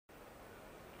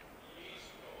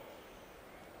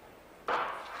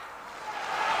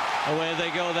Away they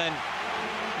go then.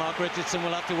 Mark Richardson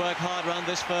will have to work hard around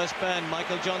this first bend.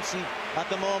 Michael Johnson at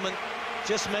the moment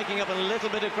just making up a little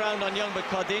bit of ground on Young, but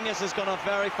Cardenas has gone off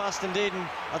very fast indeed, and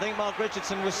I think Mark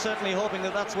Richardson was certainly hoping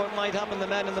that that's what might happen. The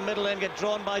men in the middle lane get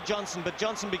drawn by Johnson, but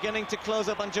Johnson beginning to close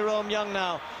up on Jerome Young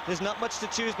now. There's not much to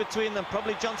choose between them.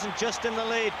 Probably Johnson just in the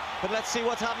lead, but let's see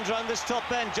what's happened around this top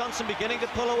bend. Johnson beginning to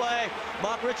pull away.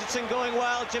 Mark Richardson going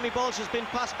well. Jimmy Bolch has been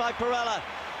passed by Perella.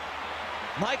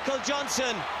 Michael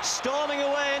Johnson storming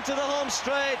away into the home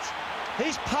straight.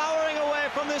 He's powering away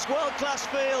from this world-class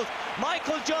field.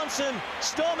 Michael Johnson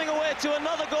storming away to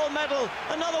another gold medal,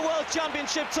 another world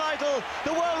championship title.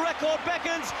 The world record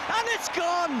beckons, and it's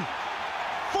gone!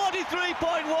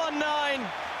 43.19.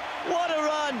 What a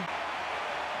run!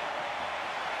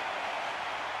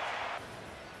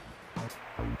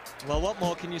 Well, what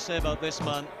more can you say about this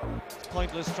man? It's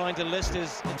pointless trying to list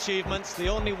his achievements. The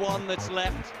only one that's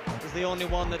left is the only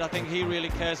one that I think he really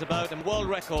cares about, and world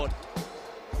record.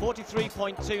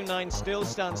 43.29 still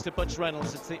stands to Butch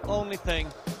Reynolds. It's the only thing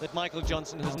that Michael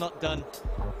Johnson has not done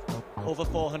over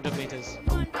 400 metres.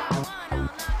 Away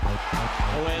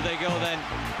they go then.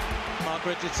 Mark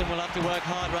Richardson will have to work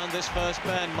hard around this first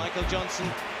bend. Michael Johnson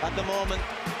at the moment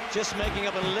just making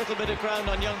up a little bit of ground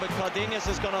on Young, but Cardenas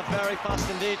has gone off very fast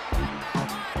indeed.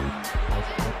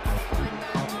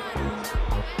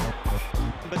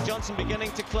 But Johnson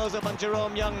beginning to close up on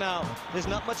Jerome Young now. There's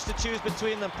not much to choose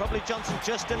between them. Probably Johnson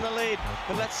just in the lead,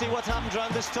 but let's see what's happened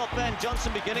around this top bend.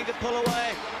 Johnson beginning to pull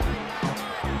away.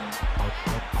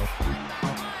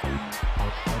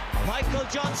 Michael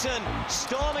Johnson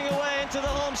storming away into the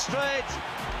home straight.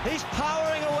 He's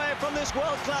powering away from this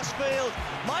world-class field.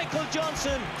 Michael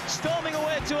Johnson storming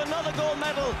away to another gold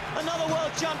medal, another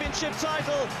world championship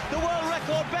title. The world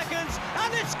record beckons,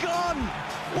 and it's gone!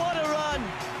 What a run!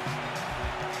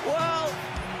 Well,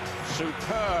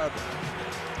 superb.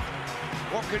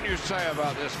 What can you say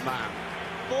about this man?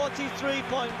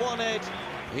 43.18.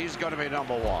 He's going to be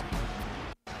number one.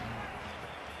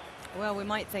 Well, we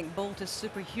might think Bolt is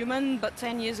superhuman, but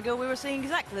 10 years ago we were saying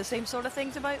exactly the same sort of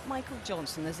things about Michael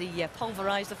Johnson as he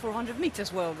pulverised the 400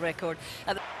 metres world record.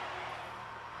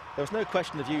 There was no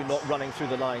question of you not running through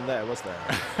the line there, was there?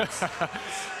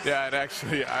 Yeah, and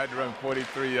actually I'd run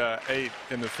 43.8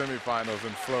 in the semifinals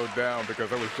and slowed down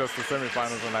because it was just the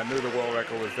semifinals, and I knew the world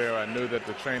record was there. I knew that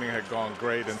the training had gone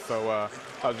great, and so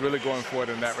I was really going for it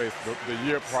in that race. The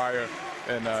year prior,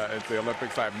 and at the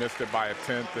Olympics, I missed it by a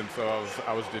tenth, and so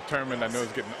I was determined. I knew I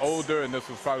was getting older, and this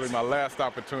was probably my last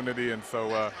opportunity, and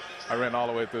so I ran all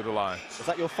the way through the line. Was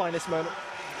that your finest moment?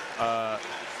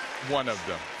 One of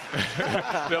them.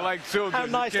 They're like children. How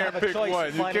nice you can't pick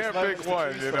one. You can't pick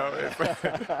one, you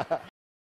know.